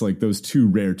pass like those 2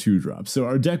 rare 2-drops. So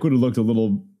our deck would have looked a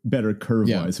little better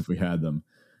curve-wise if we had them.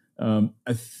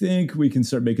 I think we can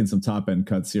start making some top-end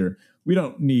cuts here. We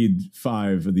don't need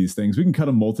 5 of these things. We can cut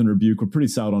a Molten Rebuke. We're pretty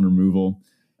solid on removal.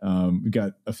 We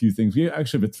got a few things. We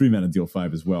actually have a 3-mana deal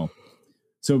 5 as well.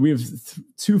 So we have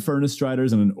 2 Furnace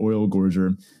Striders and an Oil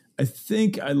Gorger. I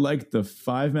think I like the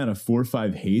 5-mana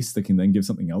 4/5 haste that can then give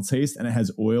something else haste, and it has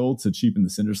oil to cheapen the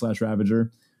Cinder Slash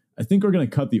Ravager. I think we're going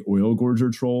to cut the Oil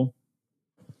Gorger Troll.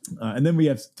 And then we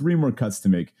have 3 more cuts to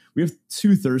make. We have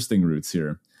 2 Thirsting Roots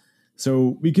here.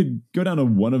 So we could go down to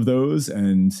one of those,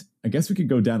 and I guess we could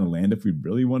go down a land if we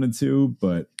really wanted to,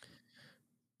 but...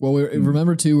 Well,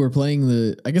 remember too, we're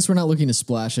playing I guess we're not looking to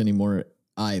splash anymore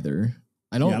either.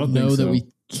 I don't know that we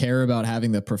care about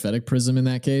having the Prophetic Prism in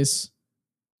that case.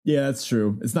 Yeah, that's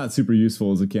true. It's not super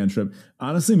useful as a cantrip.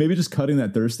 Honestly, maybe just cutting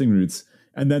that Thirsting Roots,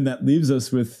 and then that leaves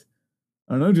us with...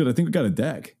 I don't know, dude, I think we got a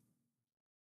deck.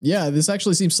 Yeah, this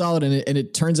actually seems solid, and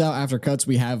it turns out after cuts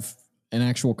we have an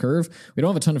actual curve. We don't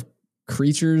have a ton of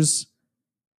creatures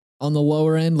on the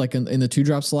lower end, like in the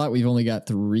 2-drop slot. We've only got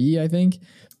 3, I think.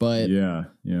 But yeah.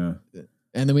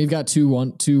 And then we've got 2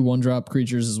 1-drop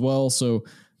creatures as well. So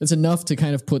it's enough to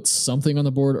kind of put something on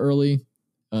the board early.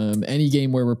 Any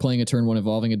game where we're playing a turn 1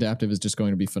 evolving adaptive is just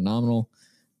going to be phenomenal.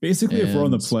 Basically, if we're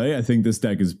on the play, I think this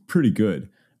deck is pretty good.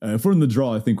 If we're in the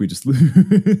draw, I think we just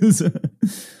lose.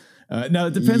 Now,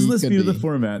 it depends on the speed of the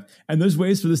format, and there's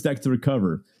ways for this deck to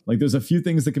recover. Like, there's a few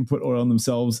things that can put oil on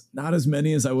themselves. Not as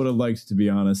many as I would have liked, to be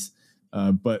honest.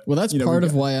 But that's part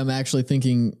of why I'm actually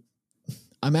thinking.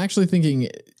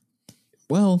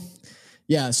 Well,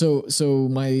 Yeah, so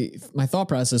my thought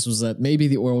process was that maybe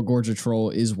the Oil Gorger Troll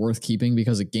is worth keeping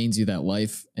because it gains you that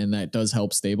life, and that does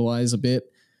help stabilize a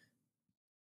bit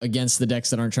against the decks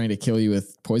that aren't trying to kill you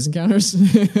with poison counters.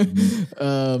 But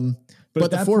the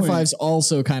 4/5s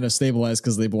also kind of stabilize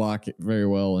because they block it very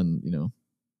well, and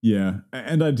Yeah,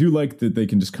 and I do like that they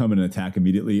can just come in and attack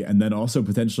immediately, and then also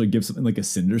potentially give something like a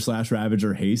Cinder Slash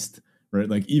Ravager haste, right?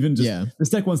 Like even just this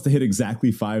deck wants to hit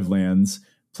exactly 5 lands.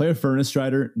 Play a Furnace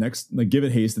Strider next, like give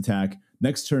it haste attack.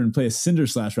 Next turn, play a Cinder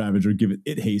Slash Ravager, give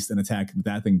it haste and attack with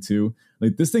that thing too.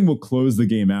 Like this thing will close the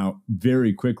game out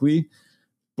very quickly.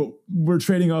 But we're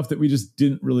trading off that we just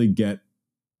didn't really get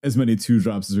as many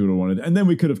 2-drops as we would have wanted. And then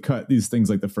we could have cut these things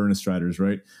like the Furnace Striders,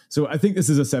 right? So I think this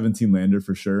is a 17 lander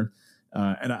for sure.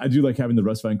 And I do like having the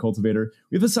Rustvine Cultivator.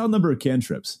 We have a solid number of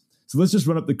cantrips. So let's just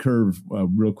run up the curve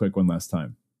real quick one last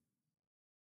time.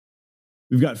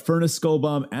 We've got Furnace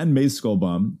Skullbomb and Maze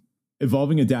Skullbomb,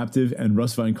 Evolving Adaptive, and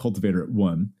Rustvine Cultivator at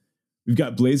 1. We've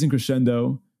got Blazing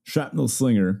Crescendo, Shrapnel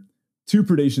Slinger, 2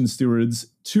 Predation Stewards,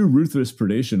 2 Ruthless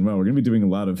Predation. Wow, we're going to be doing a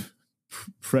lot of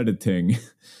predating.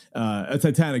 A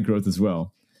Titanic Growth as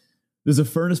well. There's a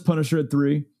Furnace Punisher at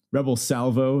 3, Rebel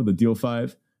Salvo, the deal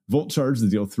 5, Volt Charge, the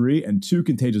deal 3, and 2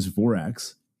 Contagious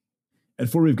Vorax. At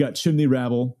 4, we've got Chimney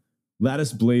Rabble,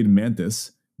 Lattice Blade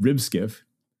Mantis, Ribskiff.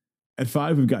 At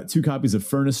 5, we've got 2 copies of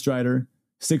Furnace Strider.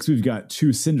 6, we've got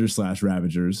 2 Cinder Slash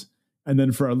Ravagers. And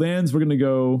then for our lands, we're going to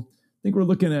go, I think we're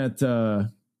looking at,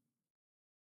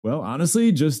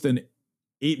 honestly, just an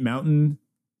 8 mountain,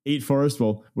 8 forest.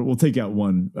 Well, we'll take out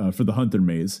 1 for the Hunter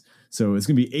Maze. So it's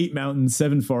going to be 8 mountain,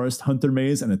 7 forest, Hunter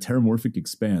Maze, and a Terramorphic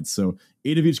Expanse. So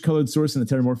 8 of each colored source and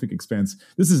a Terramorphic Expanse.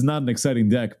 This is not an exciting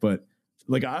deck, but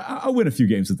like I'll win a few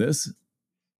games with this.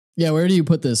 Yeah, where do you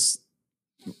put this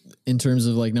in terms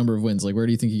of like number of wins? Like where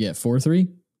do you think you get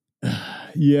 4-3?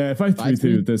 Yeah, if I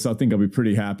 3-3 with this, I think I'll be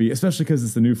pretty happy, especially because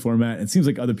it's the new format. It seems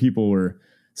like other people were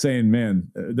saying,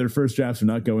 man, their first drafts are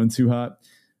not going too hot.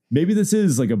 Maybe this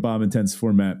is like a bomb intense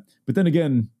format. But then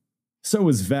again, so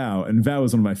is VOW, and VOW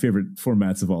is one of my favorite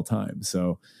formats of all time.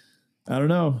 So I don't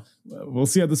know. We'll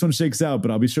see how this one shakes out,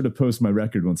 but I'll be sure to post my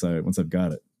record once I've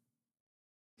got it.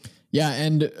 Yeah,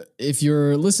 and if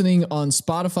you're listening on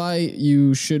Spotify,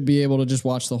 you should be able to just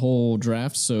watch the whole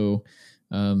draft. So,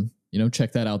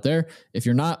 check that out there. If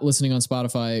you're not listening on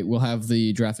Spotify, we'll have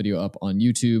the draft video up on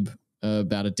YouTube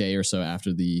about a day or so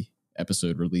after the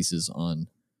episode releases on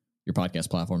your podcast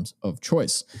platforms of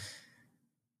choice.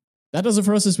 That does it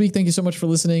for us this week. Thank you so much for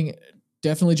listening.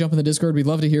 Definitely jump in the Discord. We'd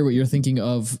love to hear what you're thinking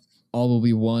of All Will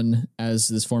Be One as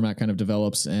this format kind of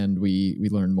develops and we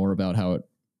learn more about how it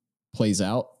plays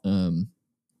out.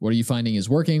 What are you finding is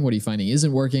working? What are you finding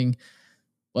isn't working?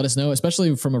 Let us know,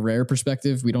 especially from a rare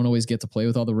perspective. We don't always get to play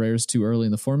with all the rares too early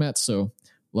in the format, so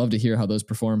love to hear how those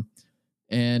perform.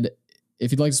 And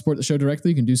if you'd like to support the show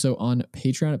directly, you can do so on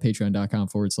Patreon at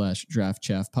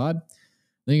patreon.com/draftchaffpod.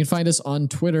 Then you can find us on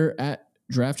Twitter at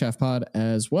draftchaffpod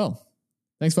as well.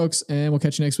 Thanks, folks, and we'll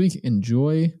catch you next week.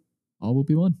 Enjoy All Will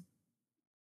Be One.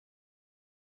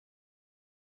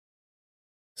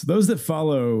 So those that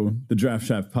follow the Draft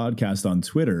Chaff podcast on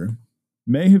Twitter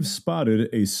may have spotted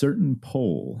a certain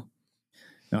poll.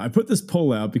 Now, I put this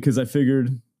poll out because I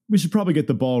figured we should probably get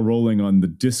the ball rolling on the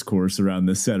discourse around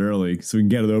this set early so we can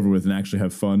get it over with and actually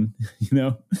have fun.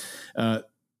 I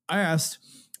asked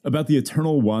about the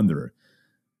Eternal Wanderer,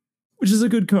 which is a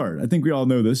good card. I think we all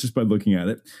know this just by looking at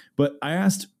it. But I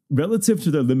asked, relative to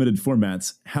their limited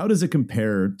formats, how does it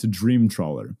compare to Dream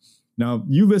Trawler? Now,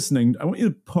 you listening, I want you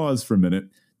to pause for a minute.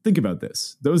 Think about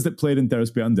this. Those that played in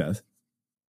Theros Beyond Death,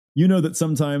 you know that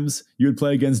sometimes you would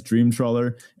play against Dream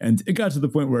Trawler, and it got to the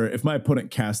point where if my opponent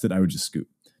cast it, I would just scoop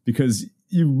because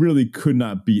you really could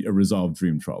not beat a resolved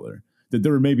Dream Trawler. That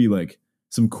there were maybe like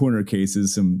some corner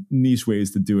cases, some niche ways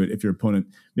to do it if your opponent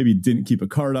maybe didn't keep a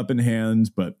card up in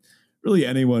hand, but really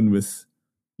anyone with,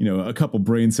 a couple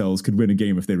brain cells could win a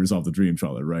game if they resolved the Dream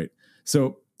Trawler, right?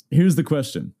 So here's the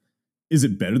question. Is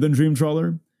it better than Dream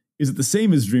Trawler? Is it the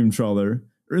same as Dream Trawler?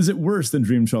 Or is it worse than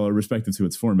Dream Trawler respective to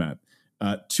its format?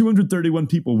 231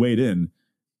 people weighed in,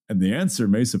 and the answer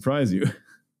may surprise you.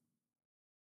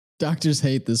 Doctors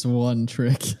hate this one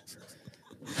trick.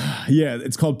 Yeah,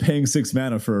 it's called paying 6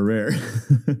 mana for a rare.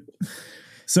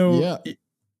 So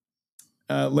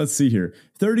let's see here.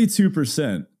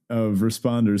 32% of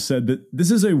responders said that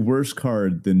this is a worse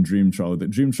card than Dream Trawler,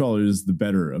 that Dream Trawler is the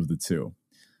better of the two.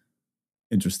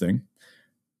 Interesting.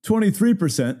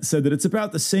 23% said that it's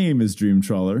about the same as Dream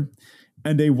Trawler,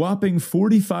 and a whopping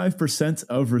 45%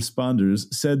 of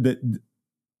responders said that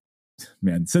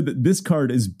this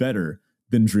card is better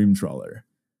than Dream Trawler.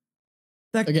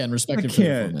 That, again, respective to the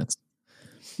formats.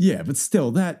 Yeah, but still,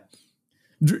 that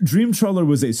Dream Trawler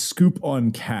was a scoop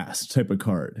on cast type of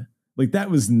card. Like that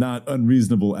was not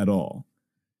unreasonable at all.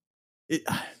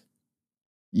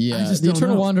 Yeah, the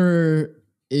Eternal Wanderer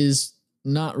is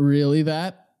not really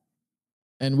that.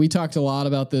 And we talked a lot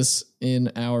about this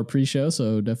in our pre-show,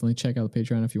 so definitely check out the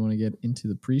Patreon if you want to get into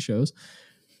the pre-shows.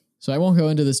 So I won't go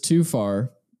into this too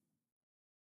far,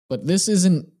 but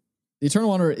the Eternal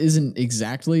Wanderer isn't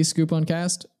exactly scoop on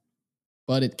cast,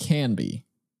 but it can be.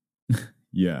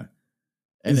 Yeah.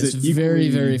 And it's very,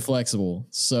 very flexible.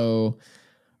 So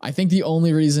I think the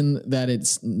only reason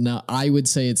that I would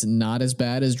say it's not as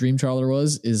bad as Dream Trawler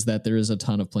was, is that there is a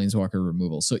ton of Planeswalker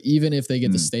removal. So even if they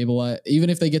get to stabilize, even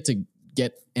if they get to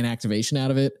get an activation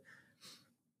out of it,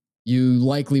 you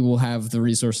likely will have the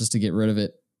resources to get rid of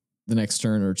it the next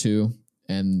turn or two.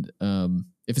 And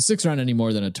if it sticks around any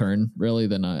more than a turn, really,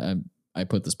 then I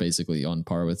put this basically on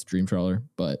par with Dream Trawler.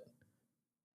 But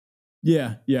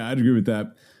yeah, I'd agree with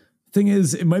that. Thing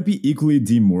is, it might be equally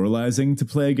demoralizing to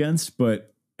play against,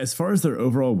 but as far as their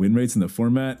overall win rates in the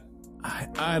format,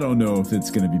 I don't know if it's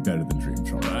going to be better than Dream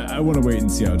Trawler. I want to wait and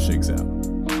see how it shakes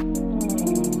out.